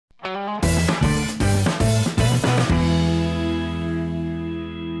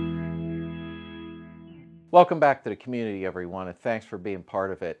Welcome back to the community, everyone, and thanks for being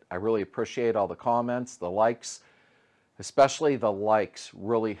part of it. I really appreciate all the comments, the likes, especially the likes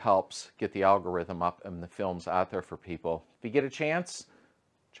really helps get the algorithm up and the films out there for people. If you get a chance,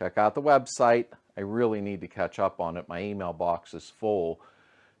 check out the website. I really need to catch up on it. My email box is full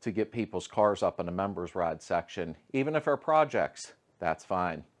to get people's cars up in the members ride section. Even if they're projects, that's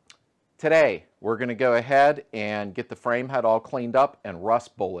fine. Today, we're going to go ahead and get the frame head all cleaned up and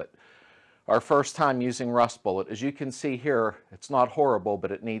rust bullet. Our first time using rust bullet. As you can see here, it's not horrible,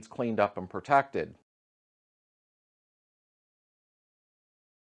 but it needs cleaned up and protected.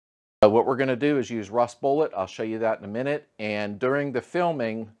 What we're going to do is use rust bullet. I'll show you that in a minute. And during the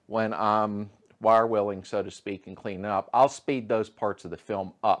filming, when I'm wire wheeling, so to speak, and cleaning up, I'll speed those parts of the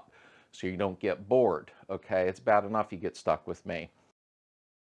film up so you don't get bored. Okay, it's bad enough you get stuck with me.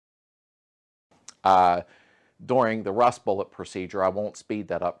 During the rust bullet procedure, I won't speed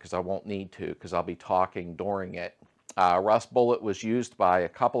that up because I won't need to, because I'll be talking during it. Rust bullet was used by a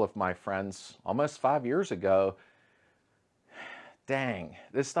couple of my friends almost 5 years ago. Dang,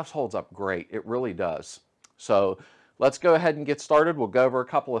 this stuff holds up great. It really does. So let's go ahead and get started. We'll go over a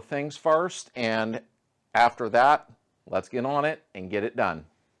couple of things first, and after that, let's get on it and get it done.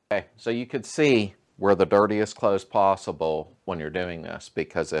 Okay, so you could see wear the dirtiest clothes possible when you're doing this,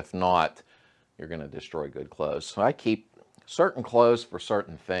 because if not, you're going to destroy good clothes. So I keep certain clothes for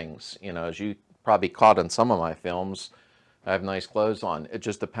certain things. You know, as you probably caught in some of my films, I have nice clothes on. It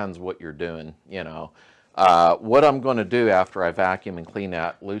just depends what you're doing, you know. What I'm going to do after I vacuum and clean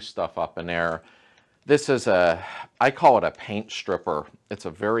that loose stuff up in there, this is I call it a paint stripper. It's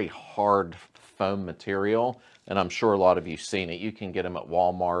a very hard foam material, and I'm sure a lot of you've seen it. You can get them at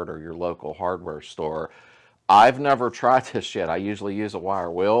Walmart or your local hardware store. I've never tried this yet. I usually use a wire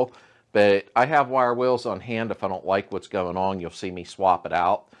wheel. But I have wire wheels on hand. If I don't like what's going on, you'll see me swap it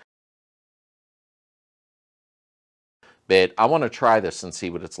out. But I want to try this and see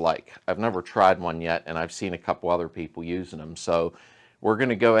what it's like. I've never tried one yet, and I've seen a couple other people using them. So we're going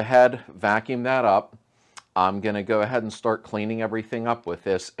to go ahead, vacuum that up. I'm going to go ahead and start cleaning everything up with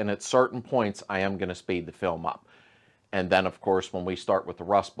this. And at certain points, I am going to speed the film up. And then, of course, when we start with the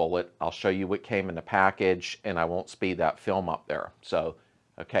rust bullet, I'll show you what came in the package, and I won't speed that film up there. So,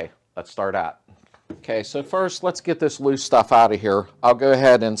 okay. Let's start out. Okay, so first let's get this loose stuff out of here. I'll go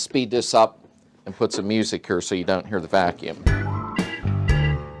ahead and speed this up and put some music here so you don't hear the vacuum.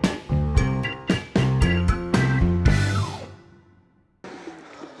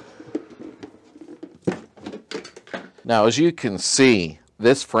 Now, as you can see,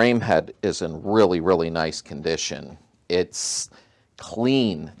 this frame head is in really, really nice condition. It's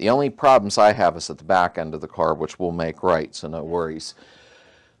clean. The only problems I have is at the back end of the car, which we'll make right, so no worries.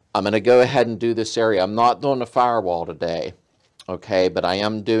 I'm going to go ahead and do this area. I'm not doing the firewall today, okay, but I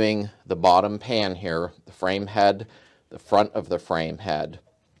am doing the bottom pan here, the frame head, the front of the frame head,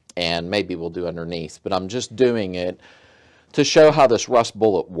 and maybe we'll do underneath, but I'm just doing it to show how this rust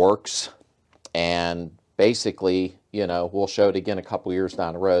bullet works. And basically, you know, we'll show it again a couple years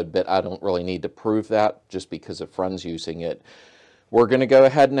down the road, but I don't really need to prove that just because a friend's using it. We're going to go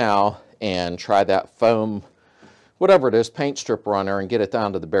ahead now and try that foam, whatever it is, paint stripper on there, and get it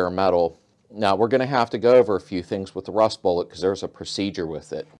down to the bare metal. Now, we're going to have to go over a few things with the rust bullet because there's a procedure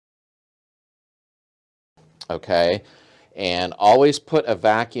with it. Okay, and always put a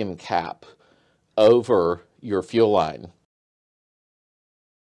vacuum cap over your fuel line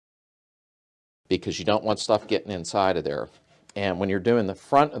because you don't want stuff getting inside of there. And when you're doing the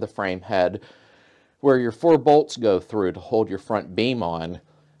front of the frame head, where your 4 bolts go through to hold your front beam on,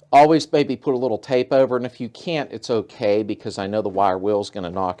 always maybe put a little tape over, and if you can't, it's okay, because I know the wire wheel is going to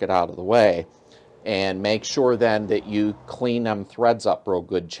knock it out of the way. And make sure then that you clean them threads up real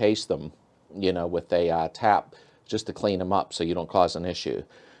good, chase them, you know, with a tap, just to clean them up so you don't cause an issue.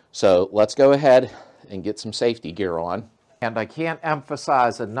 So let's go ahead and get some safety gear on. And I can't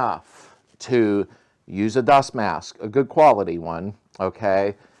emphasize enough to use a dust mask, a good quality one,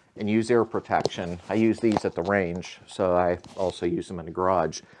 okay, and use ear protection. I use these at the range, so I also use them in the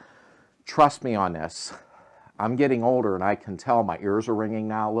garage. Trust me on this. I'm getting older, and I can tell my ears are ringing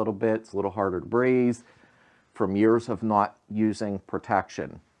now a little bit. It's a little harder to breathe from years of not using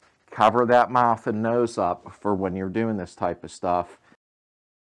protection. Cover that mouth and nose up for when you're doing this type of stuff,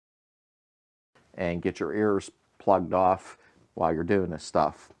 and get your ears plugged off while you're doing this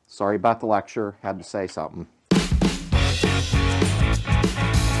stuff. Sorry about the lecture. Had to say something.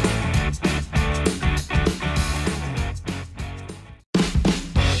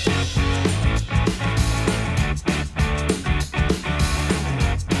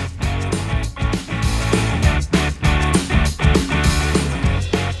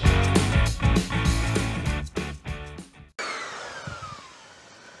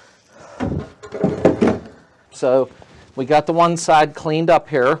 so we got the one side cleaned up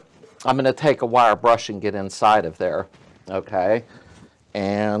here. I'm going to take a wire brush and get inside of there, okay?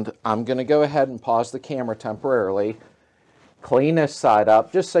 And I'm going to go ahead and pause the camera temporarily, clean this side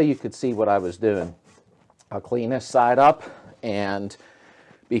up, just so you could see what I was doing. I'll clean this side up, and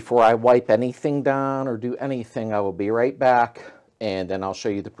before I wipe anything down or do anything, I will be right back, and then I'll show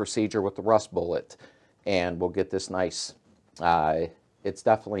you the procedure with the rust bullet, and we'll get this nice. It's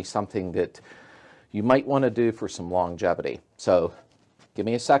definitely something that you might want to do for some longevity. So give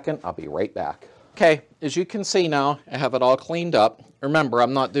me a second, I'll be right back. Okay, as you can see now, I have it all cleaned up. Remember,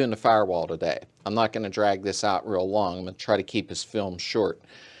 I'm not doing the firewall today. I'm not going to drag this out real long. I'm going to try to keep this film short.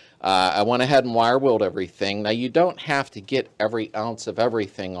 I went ahead and wire wheeled everything. Now, you don't have to get every ounce of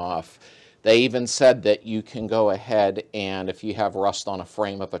everything off. They even said that you can go ahead and, if you have rust on a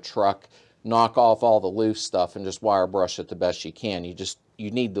frame of a truck, knock off all the loose stuff and just wire brush it the best you can.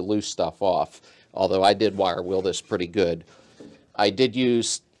 You need the loose stuff off, although I did wire wheel this pretty good. I did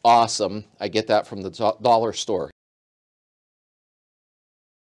use Awesome. I get that from the dollar store.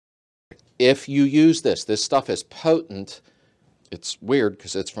 If you use this stuff is potent. It's weird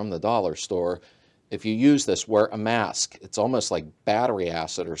because it's from the dollar store. If you use this, wear a mask. It's almost like battery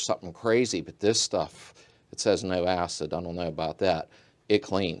acid or something crazy, but this stuff, it says no acid. I don't know about that. It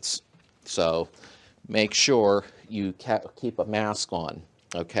cleans. So make sure you keep a mask on,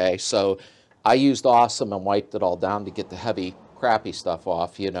 okay? So I used Awesome and wiped it all down to get the heavy, crappy stuff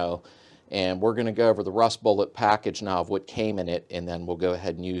off, you know, and we're going to go over the rust bullet package now of what came in it, and then we'll go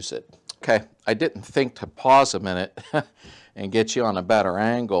ahead and use it. Okay, I didn't think to pause a minute and get you on a better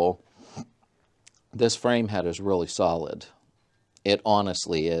angle. This frame head is really solid. It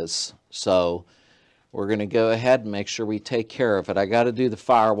honestly is. So we're going to go ahead and make sure we take care of it. I got to do the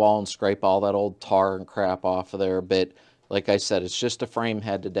firewall and scrape all that old tar and crap off of there, but like I said, it's just a frame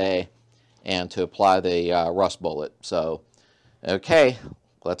head today and to apply the rust bullet. So, okay,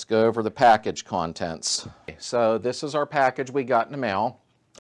 let's go over the package contents. So this is our package we got in the mail.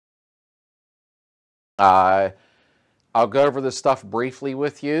 I'll go over this stuff briefly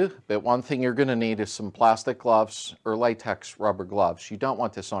with you, but one thing you're going to need is some plastic gloves or latex rubber gloves. You don't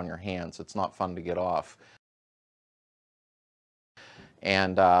want this on your hands. It's not fun to get off.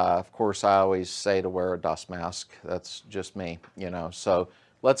 And of course, I always say to wear a dust mask. That's just me, you know. So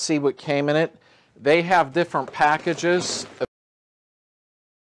let's see what came in it. They have different packages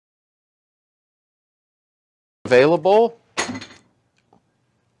available.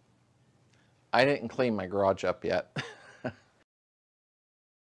 I didn't clean my garage up yet.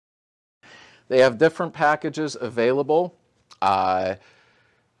 They have different packages available.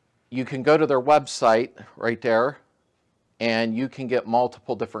 You can go to their website right there, and you can get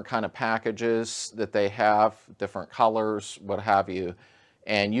multiple different kind of packages that they have, different colors, what have you.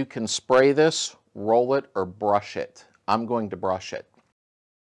 And you can spray this, roll it, or brush it. I'm going to brush it.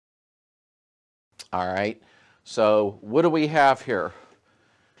 All right, so what do we have here?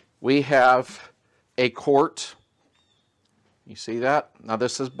 We have a quart. You see that? Now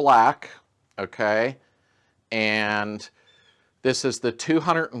this is black, okay? And this is the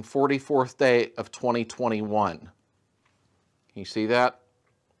 244th day of 2021. You see that?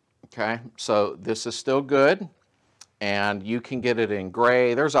 Okay, so this is still good. And you can get it in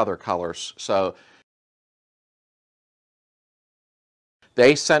gray. There's other colors. So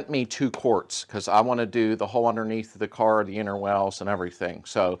they sent me 2 quarts because I want to do the whole underneath of the car, the inner wells and everything.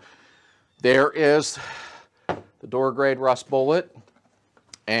 So there is the door grade rust bullet.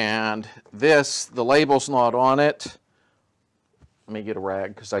 And this, the label's not on it. Let me get a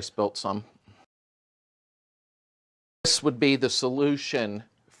rag because I spilt some. This would be the solution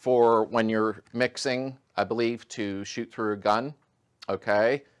for when you're mixing, I believe, to shoot through a gun.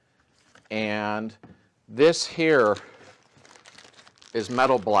 Okay. And this here is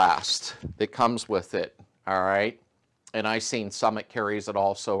Metal Blast that comes with it, all right? And I've seen Summit carries it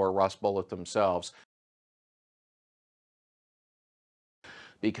also, or Rust Bullet themselves.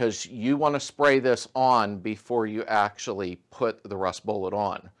 Because you want to spray this on before you actually put the Rust Bullet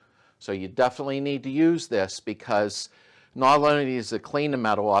on. So you definitely need to use this because not only does it clean the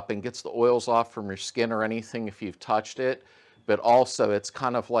metal up and gets the oils off from your skin or anything if you've touched it, but also it's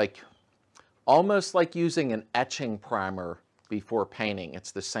kind of like, almost like using an etching primer before painting.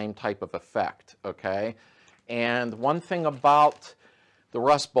 It's the same type of effect, okay? And one thing about the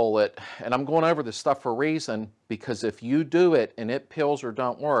rust bullet, and I'm going over this stuff for a reason, because if you do it and it peels or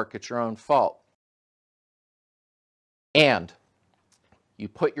don't work, it's your own fault. And you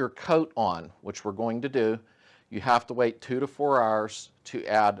put your coat on, which we're going to do, you have to wait 2 to 4 hours to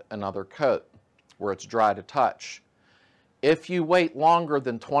add another coat where it's dry to touch. If you wait longer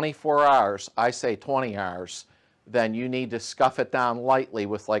than 24 hours, I say 20 hours, then you need to scuff it down lightly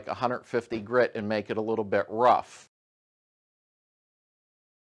with like 150 grit and make it a little bit rough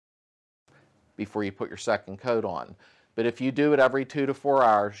before you put your second coat on. But if you do it every 2 to 4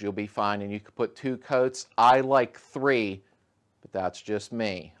 hours, you'll be fine, and you can put 2 coats. I like 3, but that's just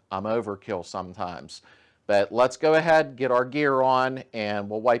me. I'm overkill sometimes. But let's go ahead, get our gear on, and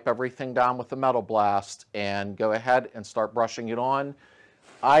we'll wipe everything down with the Metal Blast and go ahead and start brushing it on.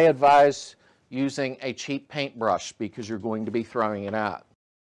 I advise using a cheap paintbrush because you're going to be throwing it out.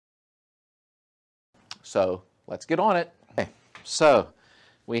 So let's get on it. Okay, so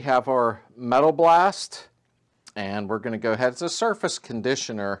we have our Metal Blast, and we're going to go ahead. It's a surface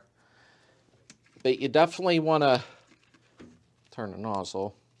conditioner, but you definitely want to turn the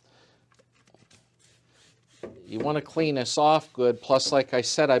nozzle. You want to clean this off good. Plus, like I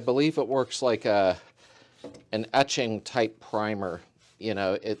said, I believe it works like an etching type primer. You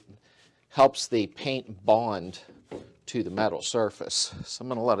know, it helps the paint bond to the metal surface. So I'm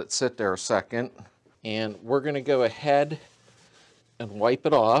going to let it sit there a second, and we're going to go ahead and wipe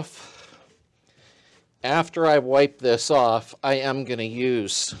it off. After I wipe this off, I am going to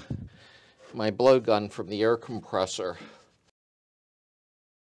use my blowgun from the air compressor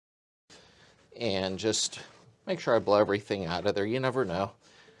and just make sure I blow everything out of there. You never know.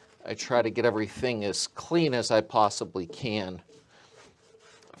 I try to get everything as clean as I possibly can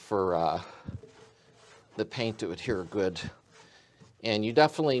for the paint to adhere good. And you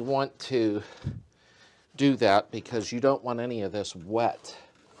definitely want to do that because you don't want any of this wet.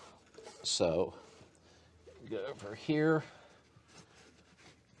 So go over here.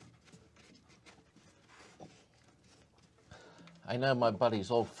 I know my buddy's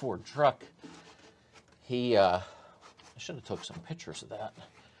old Ford truck, I should have took some pictures of that.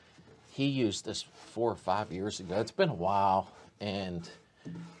 He used this 4 or 5 years ago. It's been a while, and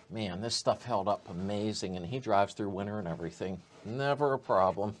man, this stuff held up amazing, and he drives through winter and everything. Never a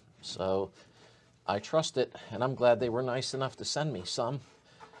problem. So I trust it, and I'm glad they were nice enough to send me some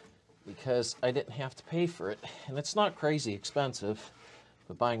because I didn't have to pay for it. And it's not crazy expensive,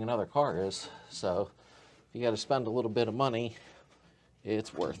 but buying another car is. So if you got to spend a little bit of money,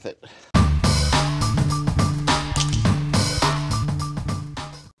 it's worth it.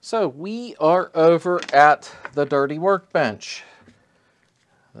 So we are over at the dirty workbench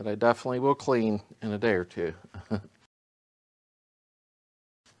that I definitely will clean in a day or two.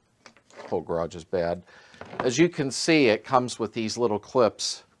 Whole garage is bad. As you can see, it comes with these little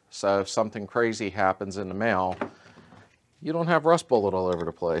clips, so if something crazy happens in the mail, you don't have rust bullet all over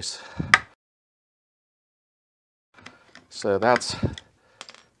the place. So that's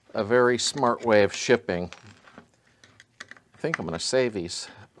a very smart way of shipping. I think I'm going to save these,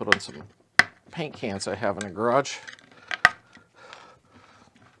 put on some paint cans I have in the garage.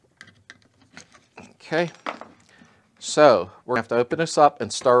 Okay, so we're going to have to open this up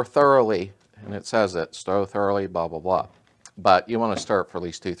and stir thoroughly, and it says it, stir thoroughly, blah, blah, blah. But you want to stir it for at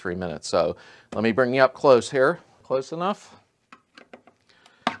least 2-3 minutes. So let me bring you up close here. Close enough.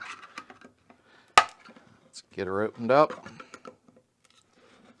 Let's get her opened up.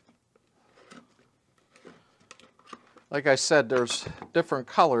 Like I said, there's different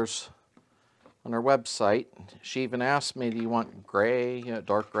colors on our website. She even asked me, do you want gray,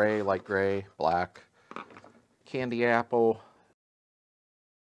 dark gray, light gray, black, candy apple?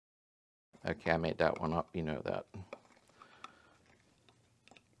 Okay, I made that one up, you know that.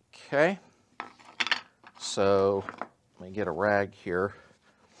 Okay, so let me get a rag here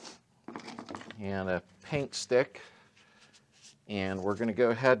and a paint stick, and we're going to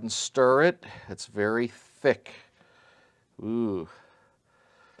go ahead and stir it. It's very thick. Ooh,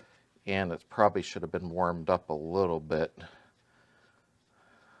 and it probably should have been warmed up a little bit.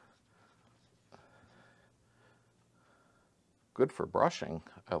 Good for brushing.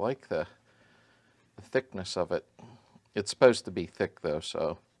 I like the thickness of it. It's supposed to be thick though,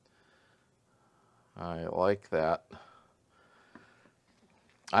 so I like that.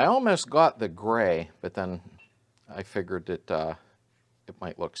 I almost got the gray, but then I figured that it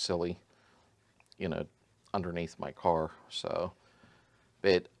might look silly, you know, underneath my car. So,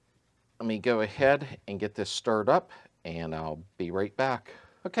 but let me go ahead and get this stirred up, and I'll be right back.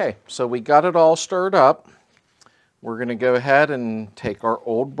 Okay, so we got it all stirred up. We're going to go ahead and take our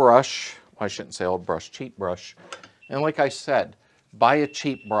old brush. I shouldn't say old brush, cheap brush. And like I said, buy a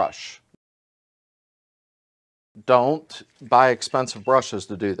cheap brush. Don't buy expensive brushes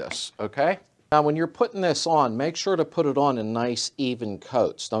to do this, okay? Now, when you're putting this on, make sure to put it on in nice, even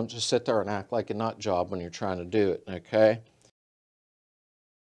coats. Don't just sit there and act like a nut job when you're trying to do it, okay?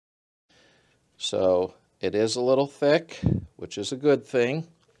 So, it is a little thick, which is a good thing.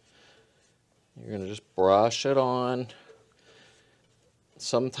 You're going to just brush it on.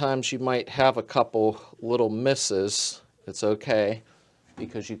 Sometimes you might have a couple little misses. It's okay,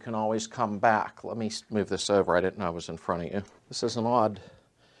 because you can always come back. Let me move this over. I didn't know I was in front of you. This is an odd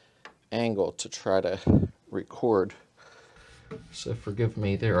angle to try to record, so forgive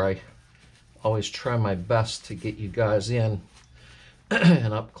me there. I always try my best to get you guys in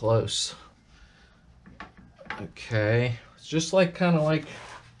and up close. Okay, it's just like kind of like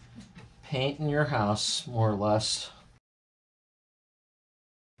painting your house, more or less.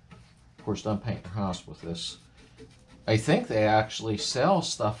 Of course, don't paint your house with this. I think they actually sell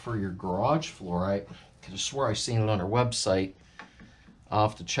stuff for your garage floor. I could have swore I seen it on their website. I'll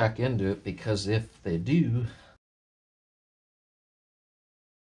have to check into it, because if they do,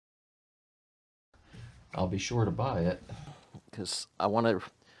 I'll be sure to buy it. Because I want to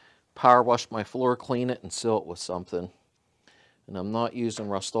power wash my floor, clean it, and seal it with something. And I'm not using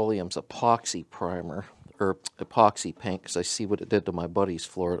Rust-Oleum's epoxy primer, or epoxy paint, because I see what it did to my buddy's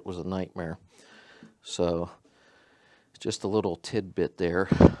floor. It was a nightmare. So, just a little tidbit there.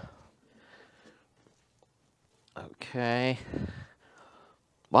 Okay.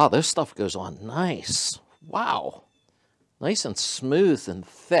 Wow, this stuff goes on nice. Wow. Nice and smooth and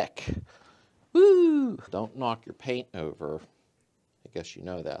thick. Woo! Don't knock your paint over. I guess you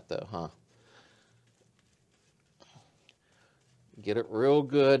know that though, huh? Get it real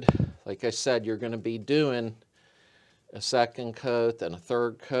good. Like I said, you're going to be doing a second coat, then a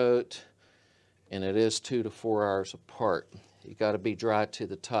third coat, and it is 2 to 4 hours apart. You got to be dry to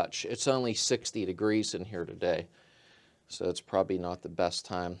the touch. It's only 60 degrees in here today, so it's probably not the best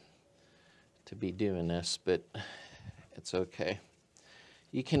time to be doing this, but it's okay.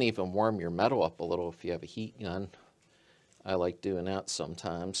 You can even warm your metal up a little if you have a heat gun. I like doing that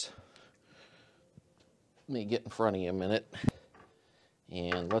sometimes. Let me get in front of you a minute.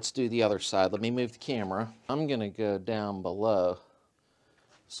 And let's do the other side. Let me move the camera. I'm going to go down below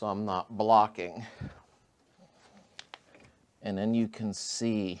so I'm not blocking. And then you can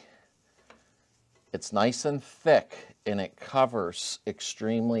see it's nice and thick, and it covers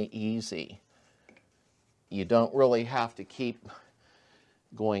extremely easy. You don't really have to keep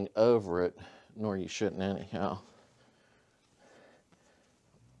going over it, nor you shouldn't anyhow.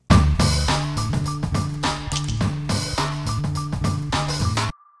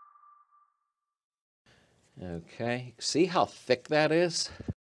 Okay, see how thick that is?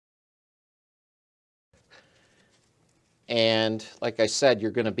 And like I said,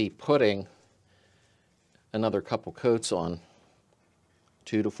 you're going to be putting another couple coats on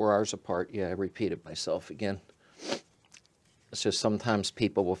 2 to 4 hours apart. Yeah, I repeated myself again. It's just sometimes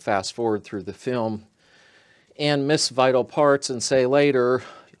people will fast forward through the film and miss vital parts and say later,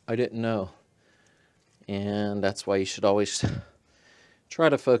 I didn't know. And that's why you should always try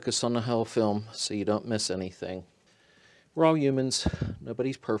to focus on the whole film so you don't miss anything. We're all humans.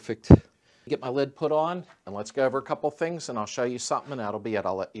 Nobody's perfect. Get my lid put on, and let's go over a couple things, and I'll show you something, and that'll be it.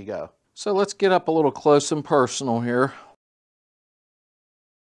 I'll let you go. So let's get up a little close and personal here.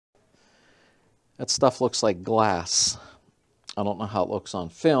 That stuff looks like glass. I don't know how it looks on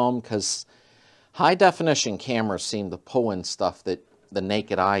film, because high definition cameras seem to pull in stuff that the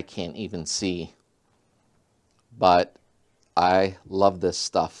naked eye can't even see. But I love this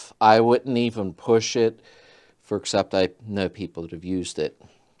stuff. I wouldn't even push it, except I know people that have used it.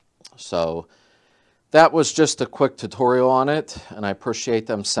 So that was just a quick tutorial on it, and I appreciate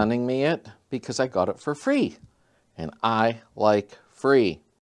them sending me it because I got it for free, and I like free.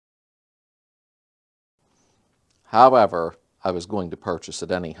 However, I was going to purchase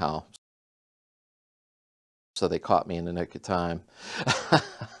it anyhow, so they caught me in the nick of time.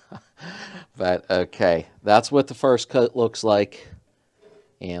 But okay, that's what the first coat looks like.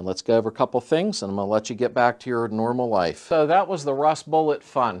 And let's go over a couple things, and I'm going to let you get back to your normal life. So that was the Rust Bullet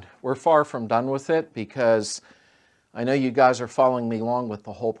Fund. We're far from done with it, because I know you guys are following me along with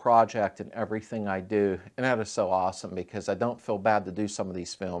the whole project and everything I do. And that is so awesome, because I don't feel bad to do some of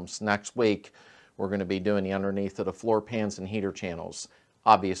these films. Next week, we're going to be doing the underneath of the floor pans and heater channels.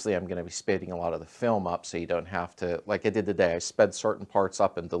 Obviously, I'm going to be speeding a lot of the film up so you don't have to, like I did today, I sped certain parts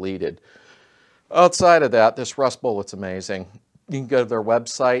up and deleted. Outside of that, this Rust Bullet's amazing. You can go to their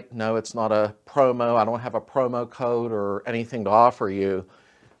website. No, it's not a promo. I don't have a promo code or anything to offer you.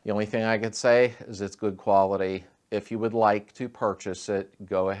 The only thing I could say is it's good quality. If you would like to purchase it,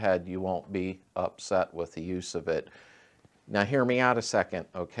 go ahead. You won't be upset with the use of it. Now, hear me out a second,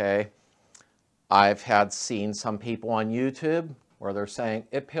 okay? I've seen some people on YouTube where they're saying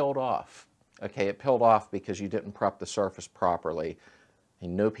it peeled off. Okay, it peeled off because you didn't prep the surface properly. I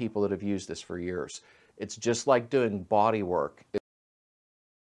know people that have used this for years. It's just like doing body work.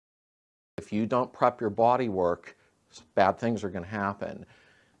 If if you don't prep your body work, bad things are going to happen.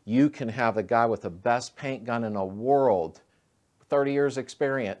 You can have the guy with the best paint gun in the world, 30 years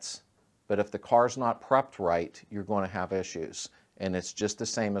experience, but if the car's not prepped right, you're going to have issues. And it's just the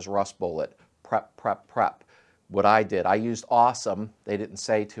same as rust bullet. Prep, prep, prep. What I did, I used Awesome. They didn't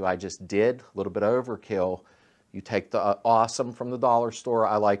say to, I just did. A little bit of overkill. You take the Awesome from the dollar store.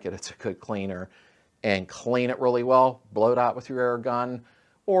 I like it. It's a good cleaner. And clean it really well. Blow it out with your air gun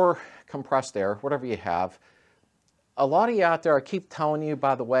or compressed air, whatever you have. A lot of you out there, I keep telling you,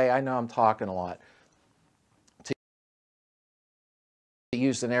 by the way, I know I'm talking a lot, to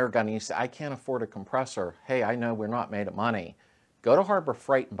use an air gun. And you say, I can't afford a compressor. Hey, I know we're not made of money. Go to Harbor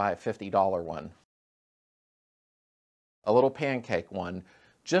Freight and buy a $50 one. A little pancake one,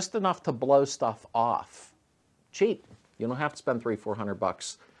 just enough to blow stuff off. Cheap. You don't have to spend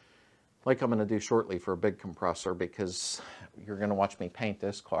 $300-400 like I'm going to do shortly for a big compressor, because you're going to watch me paint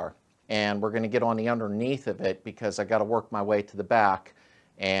this car. And we're going to get on the underneath of it because I got to work my way to the back.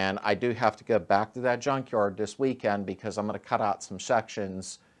 And I do have to go back to that junkyard this weekend because I'm going to cut out some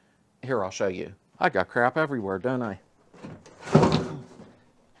sections. Here, I'll show you. I got crap everywhere, don't I?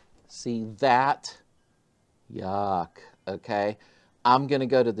 See that? Yuck. Okay, I'm going to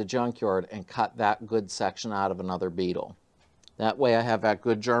go to the junkyard and cut that good section out of another Beetle. That way I have that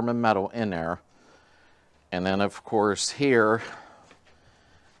good German metal in there. And then, of course, here,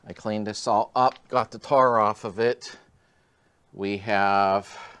 I cleaned this all up, got the tar off of it. We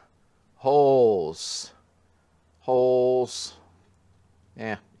have holes.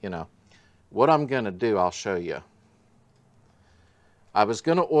 Yeah, you know. What I'm going to do, I'll show you. I was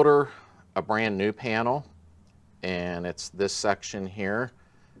going to order a brand new panel, and it's this section here,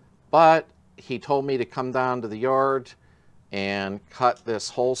 but he told me to come down to the yard and cut this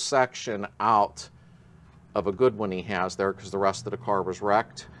whole section out of a good one he has there because the rest of the car was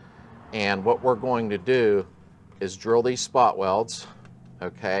wrecked. And what we're going to do is drill these spot welds.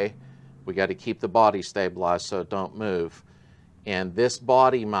 Okay, we got to keep the body stabilized so it don't move, and this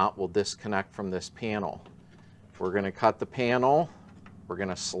body mount will disconnect from this panel. We're going to cut the panel. We're going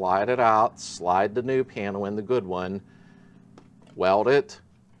to slide it out, slide the new panel in the good one, weld it,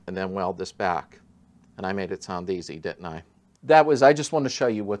 and then weld this back. And I made it sound easy, didn't I? I just wanted to show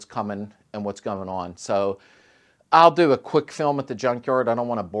you what's coming and what's going on. So I'll do a quick film at the junkyard. I don't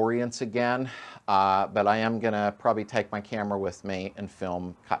want to bore you again, but I am going to probably take my camera with me and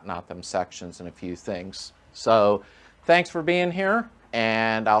film cutting out them sections and a few things. So thanks for being here,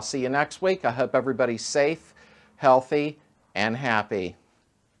 and I'll see you next week. I hope everybody's safe, healthy, and happy.